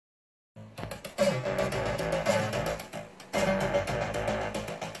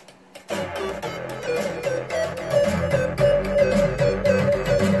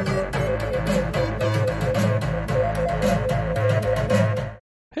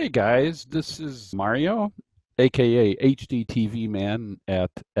Hey guys, this is Mario, aka HDTV Man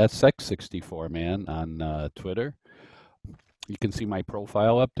at SX-64 Man on Twitter. You can see my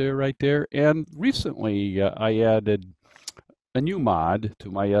profile up there right there. And recently I added a new mod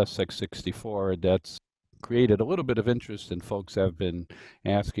to my SX-64 that's created a little bit of interest, and folks have been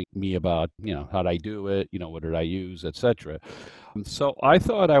asking me about, how'd I do it, what did I use, etc. So I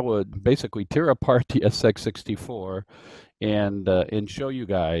thought I would basically tear apart the SX-64 and show you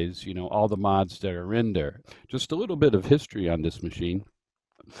guys, all the mods that are in there. Just a little bit of history on this machine.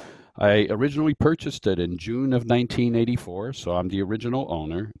 I originally purchased it in June of 1984, so I'm the original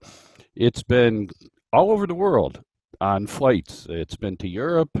owner. It's been all over the world on flights. It's been to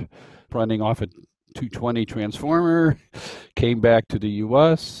Europe, running off a 220 transformer, came back to the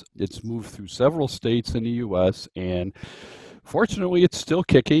US. It's moved through several states in the US, and fortunately, it's still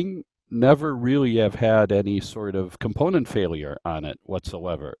kicking. Never really have had any sort of component failure on it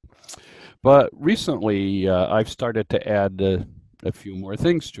whatsoever. But recently, I've started to add a few more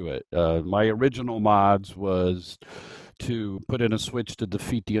things to it. My original mods was to put in a switch to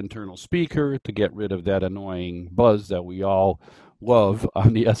defeat the internal speaker to get rid of that annoying buzz that we all love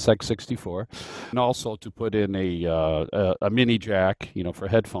on the SX-64, and also to put in a mini jack, for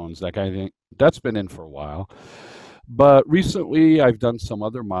headphones, that kind of thing. That's been in for a while. But recently, I've done some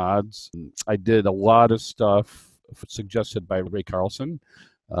other mods. I did a lot of stuff suggested by Ray Carlsen,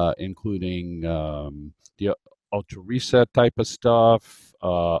 including the ultra reset type of stuff,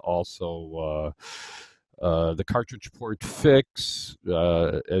 also the cartridge port fix.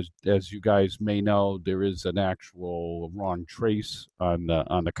 As you guys may know, there is an actual wrong trace on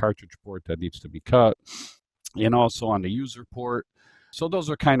the cartridge port that needs to be cut, and also on the user port. So those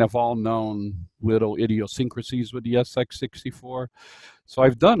are kind of all known little idiosyncrasies with the SX-64. So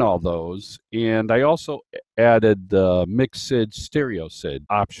I've done all those, and I also added the MixSid Stereo SID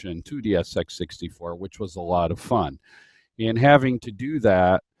option to the SX-64, which was a lot of fun. And having to do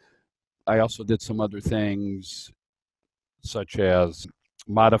that, I also did some other things, such as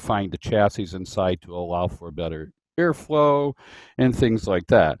modifying the chassis inside to allow for better airflow and things like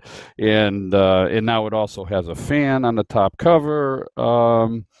that. And now it also has a fan on the top cover.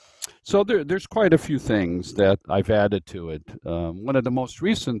 So there's quite a few things that I've added to it. One of the most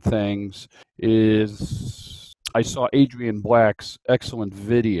recent things is I saw Adrian Black's excellent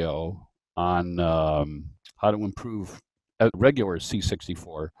video on how to improve a regular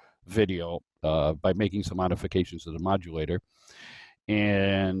C64 video by making some modifications to the modulator.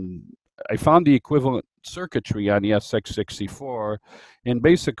 And I found the equivalent circuitry on the SX-64, and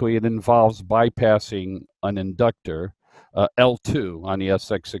basically it involves bypassing an inductor, L2 on the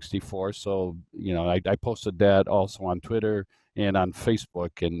SX-64. So, I posted that also on Twitter and on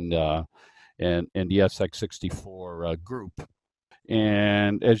Facebook and the SX-64 group.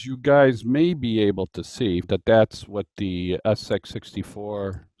 And as you guys may be able to see, that's what the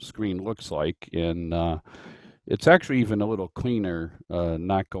SX-64 screen looks like. And it's actually even a little cleaner,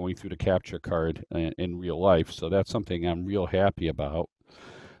 not going through the capture card in real life. So that's something I'm real happy about.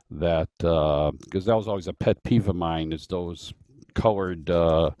 That because that was always a pet peeve of mine, is those colored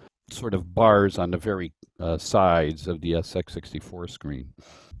sort of bars on the very sides of the SX-64 screen.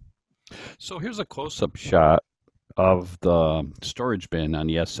 So here's a close-up shot of the storage bin on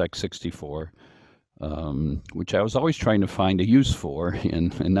the SX-64. Which I was always trying to find a use for,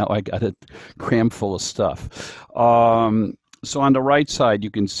 and now I got it crammed full of stuff. So on the right side, you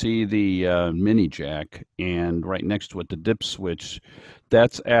can see the mini jack, and right next to it, the dip switch.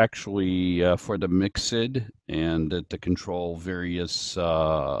 That's actually for the MixSid and to control various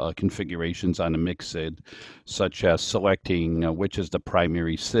configurations on the MixSid, such as selecting which is the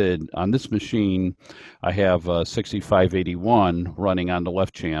primary SID. On this machine, I have 6581 running on the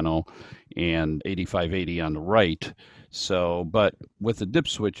left channel and 8580 on the right. So, but with the dip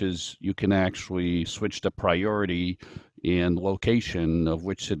switches, you can actually switch the priority and location of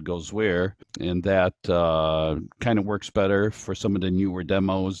which SID goes where, and that kind of works better for some of the newer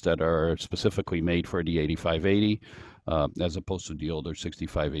demos that are specifically made for the 8580 as opposed to the older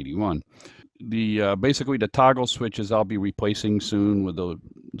 6581. Basically the toggle switches I'll be replacing soon with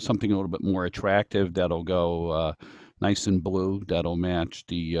something a little bit more attractive that'll go nice and blue, that'll match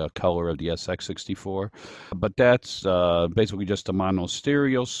the color of the SX-64. But that's basically just a mono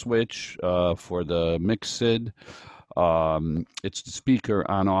stereo switch for the MixSid. It's the speaker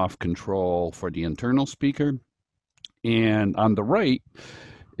on-off control for the internal speaker. And on the right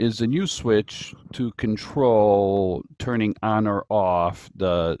is a new switch to control turning on or off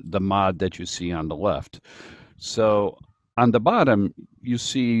the mod that you see on the left. So on the bottom, you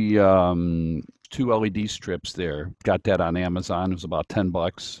see 2 LED strips there. Got that on Amazon. It was about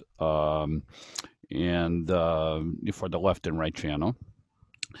 $10, and for the left and right channel.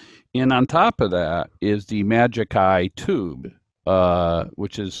 And on top of that is the Magic Eye tube,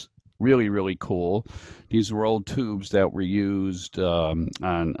 which is really, really cool. These were old tubes that were used on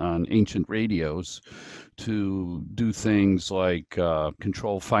ancient radios to do things like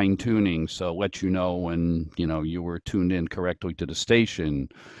control fine tuning, so let you know when you were tuned in correctly to the station.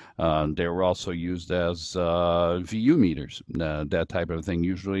 They were also used as VU meters, that type of thing.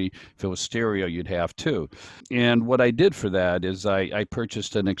 Usually, if it was stereo, you'd have two. And what I did for that is I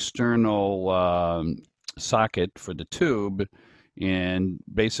purchased an external socket for the tube and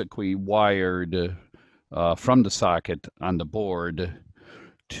basically wired from the socket on the board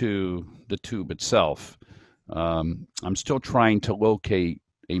to the tube itself. I'm still trying to locate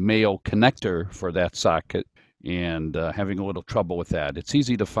a male connector for that socket and having a little trouble with that. It's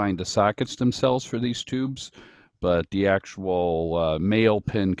easy to find the sockets themselves for these tubes, but the actual male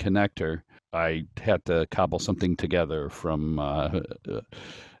pin connector, I had to cobble something together from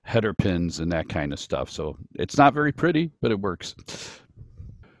header pins and that kind of stuff. So it's not very pretty, but it works.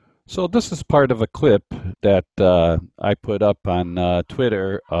 So this is part of a clip that I put up on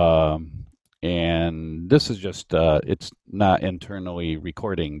Twitter, and this is just, it's not internally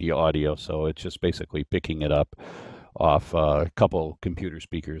recording the audio, so it's just basically picking it up off a couple computer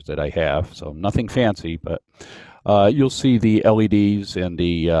speakers that I have. So nothing fancy, but you'll see the LEDs and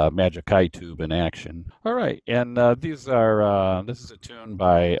the Magic Eye tube in action. All right, and this is a tune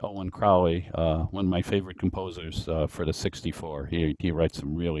by Owen Crowley, one of my favorite composers for the 64. He writes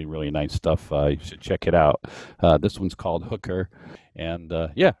some really, really nice stuff. You should check it out. This one's called Hooker, and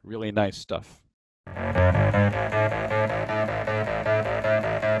yeah, really nice stuff.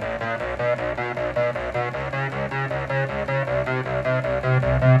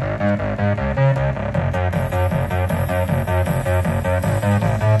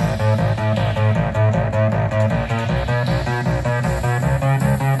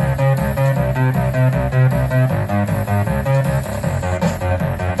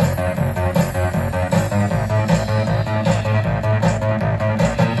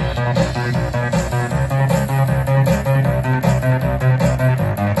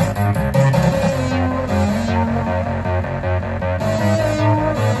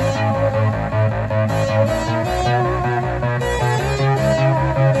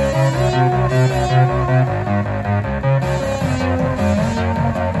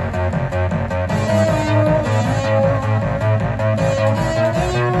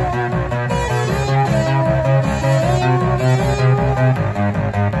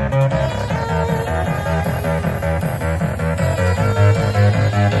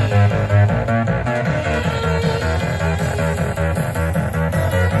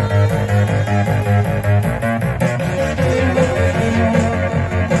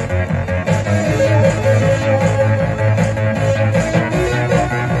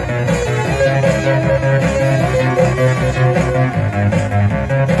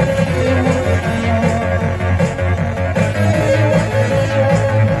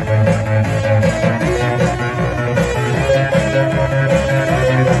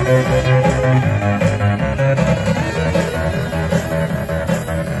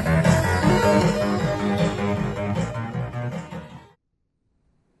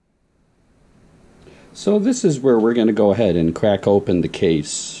 So this is where we're going to go ahead and crack open the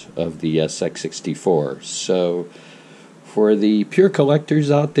case of the SX-64. So for the pure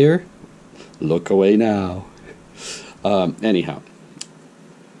collectors out there, look away now. Anyhow,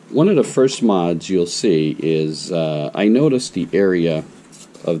 one of the first mods you'll see is I noticed the area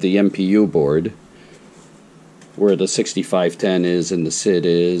of the MPU board where the 6510 is and the SID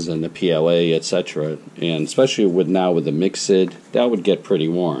is and the PLA, etc. And especially with now with the MixSid, that would get pretty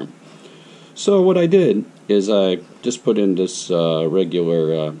warm. So what I did is I just put in this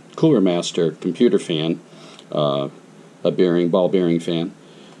regular Cooler Master computer fan, a ball bearing fan,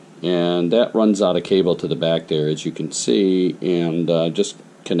 and that runs out a cable to the back there, as you can see, and just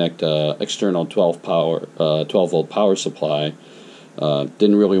connect a external 12 volt power supply.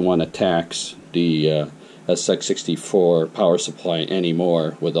 Didn't really want to tax the SX-64 power supply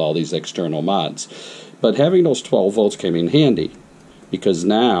anymore with all these external mods, but having those 12 volts came in handy, because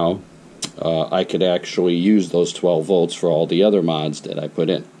now I could actually use those 12 volts for all the other mods that I put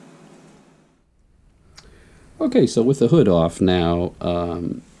in. Okay, so with the hood off now,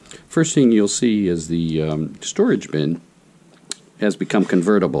 first thing you'll see is the storage bin has become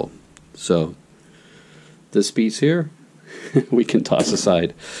convertible. So this piece here, we can toss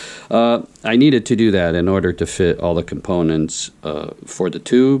aside. I needed to do that in order to fit all the components for the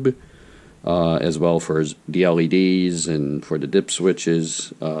tube, as well for the LEDs and for the dip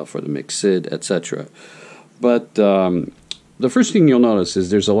switches, for the MixSid, etc. But the first thing you'll notice is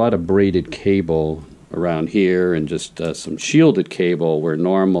there's a lot of braided cable around here and just some shielded cable where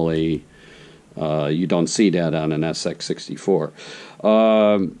normally you don't see that on an SX-64.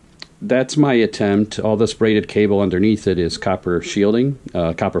 That's my attempt. All this braided cable underneath it is copper shielding,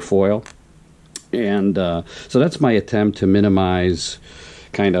 copper foil. And so that's my attempt to minimize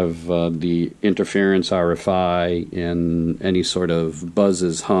kind of the interference RFI and any sort of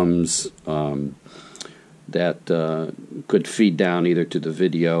buzzes, hums that could feed down either to the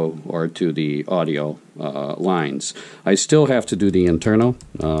video or to the audio lines. I still have to do the internal.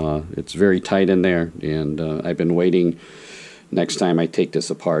 It's very tight in there, and I've been waiting next time I take this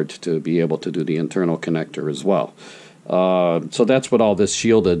apart to be able to do the internal connector as well. So that's what all this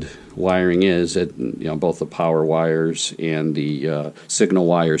shielded wiring is. Both the power wires and the signal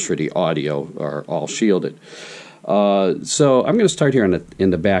wires for the audio are all shielded. So I'm going to start here in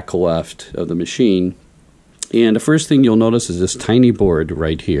the back left of the machine. And the first thing you'll notice is this tiny board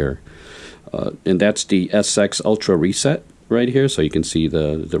right here. And that's the SX Ultra Reset right here. So you can see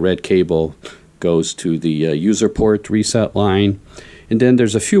the red cable goes to the user port reset line. And then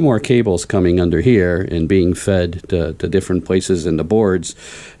there's a few more cables coming under here and being fed to different places in the boards.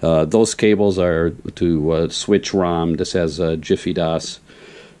 Those cables are to switch ROM. This has a Jiffy DOS,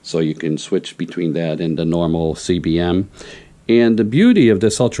 so you can switch between that and the normal CBM. And the beauty of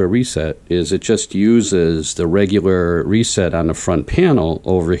this Ultra Reset is it just uses the regular reset on the front panel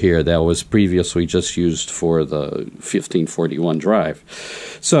over here that was previously just used for the 1541 drive.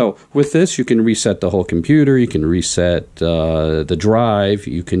 So with this, you can reset the whole computer, you can reset the drive,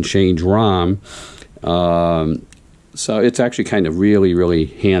 you can change ROM. So it's actually kind of really, really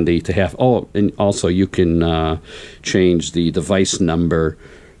handy to have. Oh, and also you can change the device number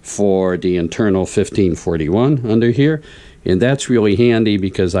for the internal 1541 under here. And that's really handy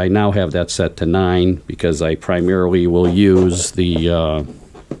because I now have that set to 9 because I primarily will use the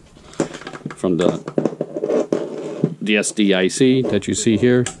from the SDIC that you see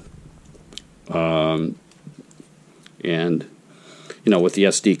here. And with the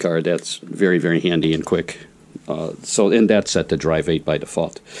SD card, that's very, very handy and quick. And that's set to drive 8 by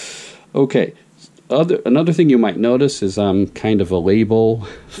default. Okay. Another thing you might notice is I'm kind of a label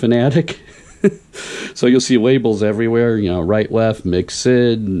fanatic. So you'll see labels everywhere, right, left,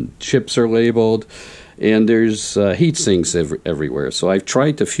 MixSid, chips are labeled, and there's heat sinks everywhere. So I've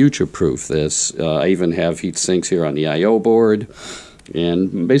tried to future-proof this. I even have heat sinks here on the I/O board,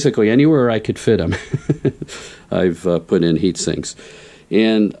 and basically anywhere I could fit them, I've put in heat sinks.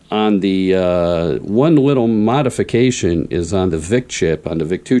 And on the one little modification is on the VIC chip, on the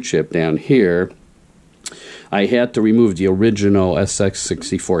VIC-2 chip down here. I had to remove the original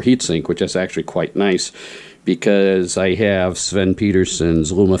SX-64 heatsink, which is actually quite nice because I have Sven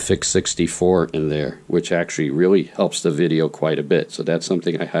Petersen's LumaFix 64 in there, which actually really helps the video quite a bit. So that's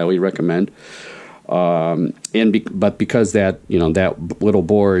something I highly recommend. But because that that little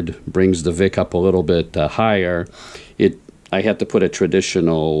board brings the VIC up a little bit higher, I had to put a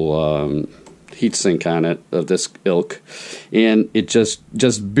traditional heatsink on it of this ilk, and it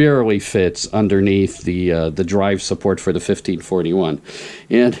just barely fits underneath the drive support for the 1541.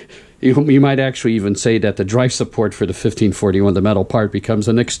 And you might actually even say that the drive support for the 1541, the metal part, becomes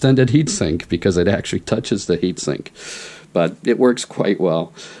an extended heatsink because it actually touches the heatsink. But it works quite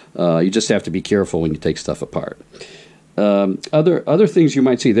well. You just have to be careful when you take stuff apart. Other things you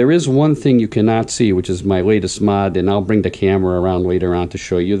might see. There is one thing you cannot see, which is my latest mod, and I'll bring the camera around later on to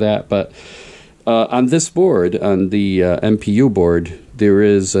show you that. But on this board, on the MPU board, there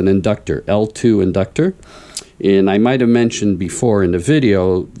is an inductor, L2 inductor. And I might have mentioned before in the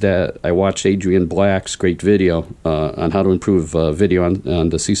video that I watched Adrian Black's great video on how to improve video on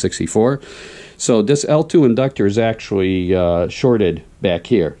the C64. So this L2 inductor is actually shorted back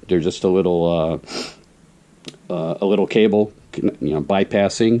here. There's just a little cable,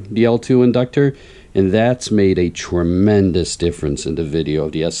 bypassing the L2 inductor. And that's made a tremendous difference in the video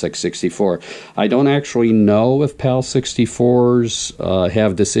of the SX-64. I don't actually know if PAL 64s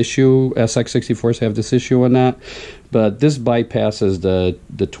have this issue, SX-64s have this issue or not, but this bypasses the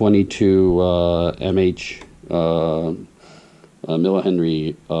 22 mH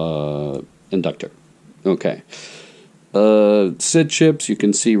millihenry inductor. Okay. SID chips, you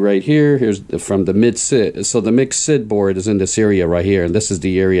can see right here. Here's from the MixSid. So the MixSid board is in this area right here, and this is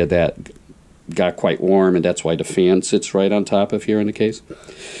the area that got quite warm, and that's why the fan sits right on top of here in the case.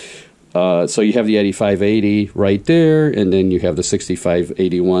 So you have the 8580 right there, and then you have the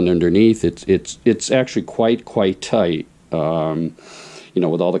 6581 underneath. It's actually quite tight.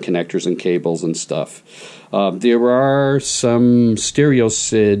 with all the connectors and cables and stuff. There are some stereo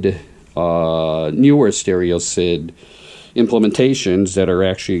SID, newer stereo SID implementations that are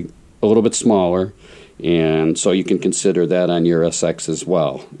actually a little bit smaller, and so you can consider that on your SX as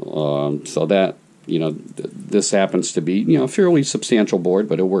well. So that, this happens to be, a fairly substantial board,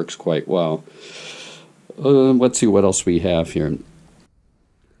 but it works quite well. Let's see what else we have here.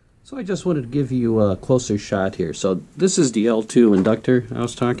 So I just wanted to give you a closer shot here. So this is the L2 inductor I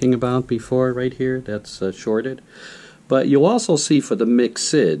was talking about before right here. That's shorted. But you'll also see for the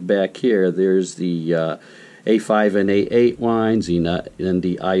MixSid back here, there's the A5 and A8 lines and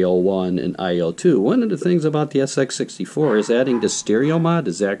the IO1 and IO2. One of the things about the SX-64 is adding the stereo mod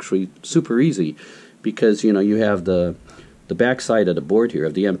is actually super easy, because you have the back side of the board here,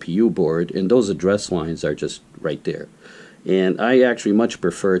 of the MPU board, and those address lines are just right there. And I actually much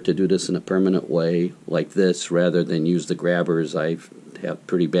prefer to do this in a permanent way like this rather than use the grabbers. I've had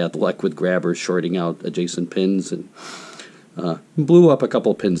pretty bad luck with grabbers shorting out adjacent pins, and blew up a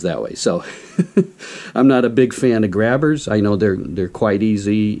couple pins that way. So I'm not a big fan of grabbers. I know they're quite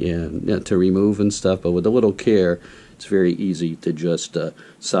easy and to remove and stuff, but with a little care, it's very easy to just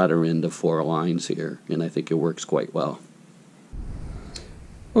solder in the 4 lines here, and I think it works quite well.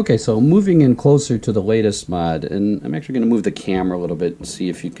 Okay, so moving in closer to the latest mod, and I'm actually going to move the camera a little bit and see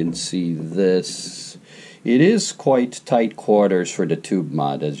if you can see this. It is quite tight quarters for the tube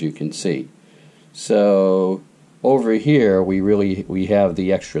mod, as you can see. So over here we have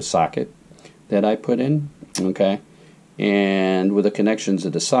the extra socket that I put in, okay? And with the connections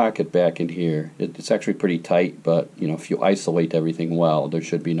of the socket back in here, it's actually pretty tight, but if you isolate everything well, there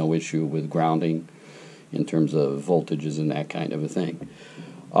should be no issue with grounding in terms of voltages and that kind of a thing.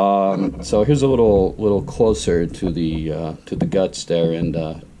 So here's a little closer to the guts there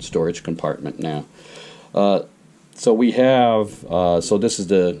and storage compartment now. So we have so this is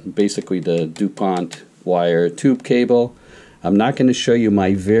basically the DuPont wire tube cable. I'm not going to show you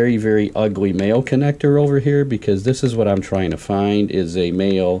my very, very ugly male connector over here, because this is what I'm trying to find, is a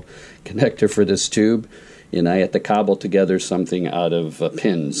male connector for this tube, and I had to cobble together something out of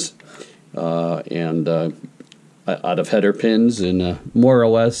pins and out of header pins in more or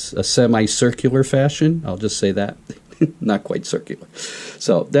less a semicircular fashion. I'll just say that. Not quite circular.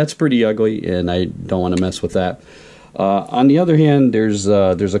 So that's pretty ugly, and I don't want to mess with that. On the other hand, there's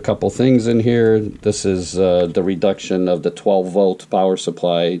a couple things in here. This is the reduction of the 12-volt power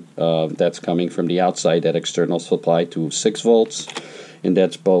supply that's coming from the outside, that external supply, to 6 volts. And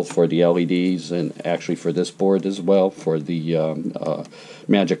that's both for the LEDs and actually for this board as well, for the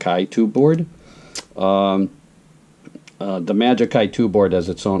Magic Eye 2 board. The Magic Eye 2 board has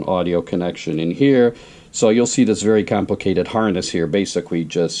its own audio connection in here. So you'll see this very complicated harness here basically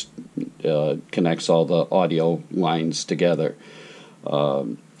just connects all the audio lines together.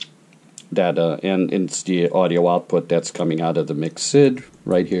 And it's the audio output that's coming out of the MixSid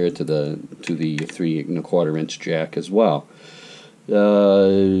right here to the 3 1/4 inch jack as well.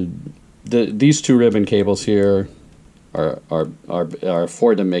 These 2 ribbon cables here are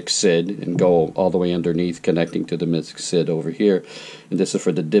for the MixSid and go all the way underneath, connecting to the MixSid over here. And this is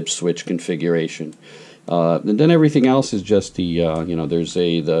for the dip switch configuration. And then everything else is just the there's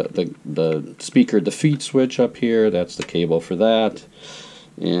the speaker defeat switch up here. That's the cable for that,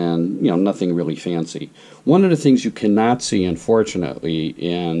 and nothing really fancy. One of the things you cannot see, unfortunately,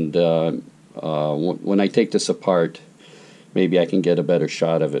 and when I take this apart, maybe I can get a better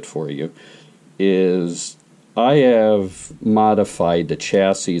shot of it for you, is I have modified the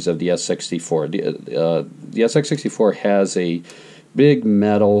chassis of the SX-64. The SX-64 has a big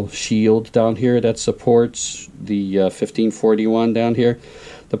metal shield down here that supports the 1541 down here.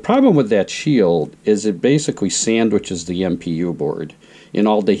 The problem with that shield is it basically sandwiches the MPU board, and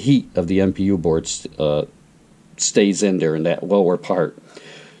all the heat of the MPU board stays in there in that lower part.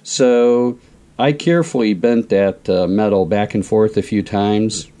 So I carefully bent that metal back and forth a few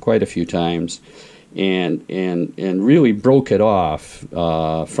times, quite a few times, and really broke it off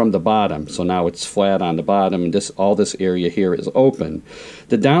from the bottom. So now it's flat on the bottom, and all this area here is open.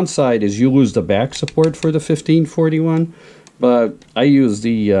 The downside is you lose the back support for the 1541, but I use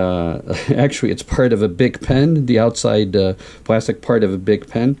the actually it's part of a big pen, the outside plastic part of a big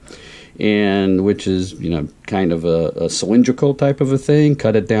pen, and which is kind of a cylindrical type of a thing.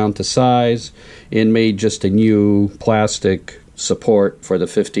 Cut it down to size and made just a new plastic support for the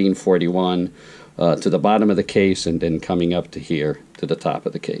 1541 to the bottom of the case, and then coming up to here to the top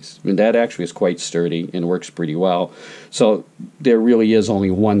of the case. I mean, that actually is quite sturdy and works pretty well. So there really is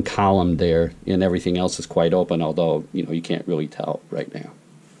only one column there, and everything else is quite open, although you can't really tell right now.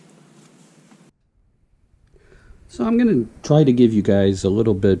 So I'm going to try to give you guys a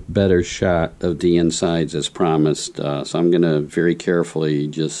little bit better shot of the insides as promised. So I'm going to very carefully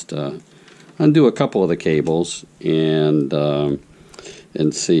just undo a couple of the cables and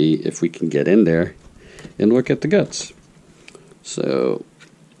see if we can get in there and look at the guts. So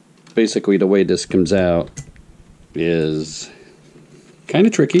basically the way this comes out is kind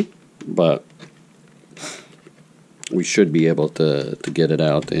of tricky, but we should be able to get it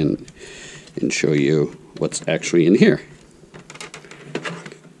out and show you what's actually in here.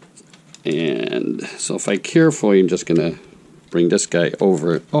 And so if I carefully, I'm just going to bring this guy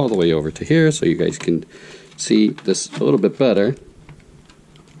over, all the way over to here so you guys can see this a little bit better.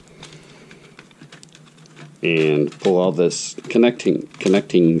 And pull all this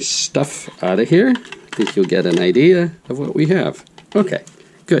connecting stuff out of here. I think you'll get an idea of what we have. Okay,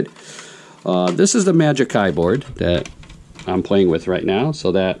 good. This is the Magic Keyboard that I'm playing with right now,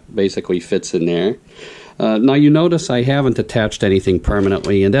 so that basically fits in there. Now you notice I haven't attached anything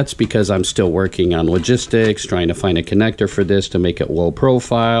permanently, and that's because I'm still working on logistics, trying to find a connector for this to make it low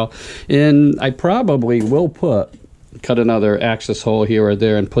profile. And I probably will cut another access hole here or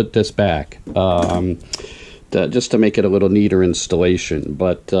there and put this back. Just to make it a little neater installation.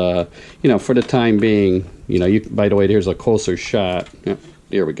 But, you know, for the time being, you know, by the way, here's a closer shot. Yep,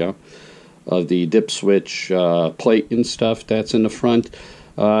 there we go. Of the dip switch plate and stuff that's in the front.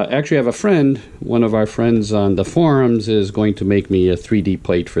 Actually, I have a friend, one of our friends on the forums is going to make me a 3D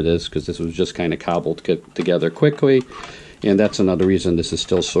plate for this because this was just kind of cobbled together quickly. And that's another reason this is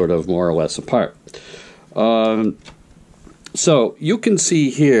still sort of more or less apart. So you can see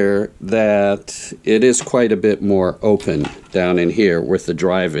here that it is quite a bit more open down in here where the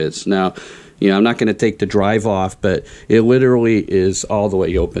drive is. Now, you know, I'm not going to take the drive off, but it literally is all the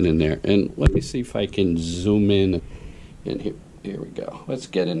way open in there. And let me see if I can zoom in. And here we go. Let's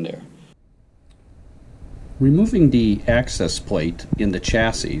get in there. Removing the access plate in the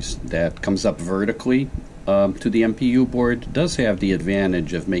chassis that comes up vertically to the MPU board does have the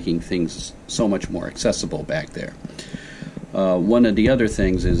advantage of making things so much more accessible back there. One of the other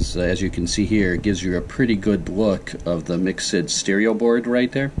things is, as you can see here, it gives you a pretty good look of the MixSid Stereo board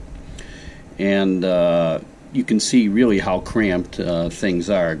right there. And you can see really how cramped things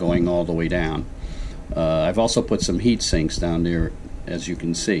are going all the way down. I've also put some heat sinks down there, as you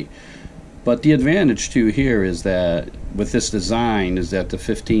can see. But the advantage too here is that with this design is that the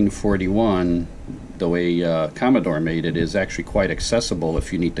 1541, the way Commodore made it, is actually quite accessible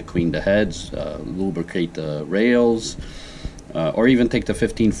if you need to clean the heads, lubricate the rails, or even take the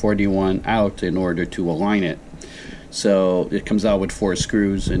 1541 out in order to align it. So it comes out with 4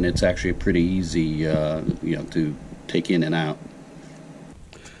 screws, and it's actually pretty easy, you know, to take in and out.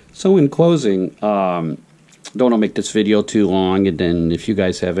 So in closing, don't want to make this video too long, and then if you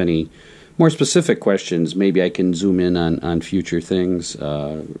guys have any more specific questions, maybe I can zoom in on future things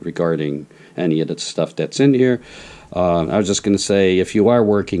regarding any of the stuff that's in here. I was just going to say, if you are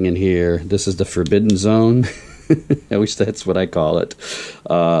working in here, this is the forbidden zone. At least that's what I call it.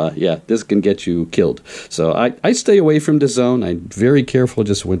 Yeah, this can get you killed. So I stay away from the zone. I'm very careful.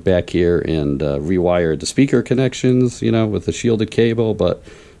 Just went back here and rewired the speaker connections, you know, with the shielded cable, but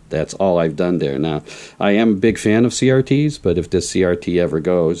that's all I've done there. Now, I am a big fan of CRTs, but if this CRT ever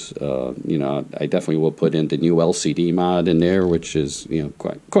goes, you know, I definitely will put in the new LCD mod in there, which is, you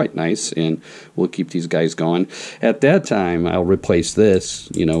know, quite nice, and we'll keep these guys going. At that time, I'll replace this,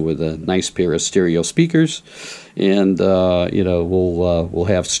 you know, with a nice pair of stereo speakers, and you know, we'll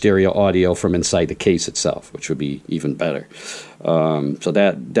have stereo audio from inside the case itself, which would be even better. So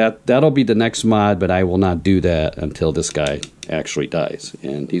that'll be the next mod, but I will not do that until this guy actually dies,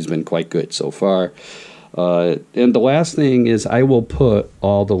 and he's been quite good so far. And the last thing is I will put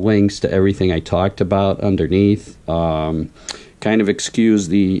all the links to everything I talked about underneath. Kind of excuse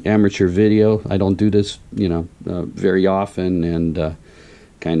the amateur video. I don't do this, you know, very often, and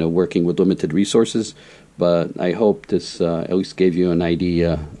kind of working with limited resources. But I hope this at least gave you an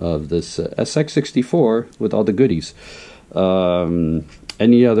idea of this SX-64 with all the goodies.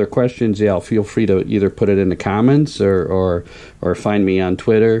 Any other questions? Yeah, feel free to either put it in the comments or find me on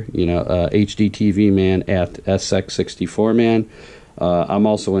Twitter. You know, HDTVman at SX-64man. I'm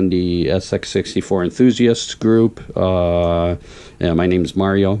also in the SX-64 enthusiasts group. Yeah, my name is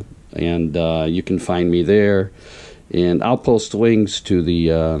Mario, and you can find me there. And I'll post links to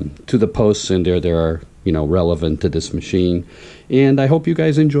the posts in there. There are, you know, relevant to this machine. And I hope you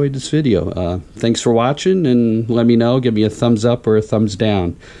guys enjoyed this video. Thanks for watching, and let me know. Give me a thumbs up or a thumbs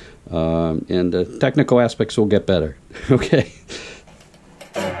down. And the technical aspects will get better. Okay.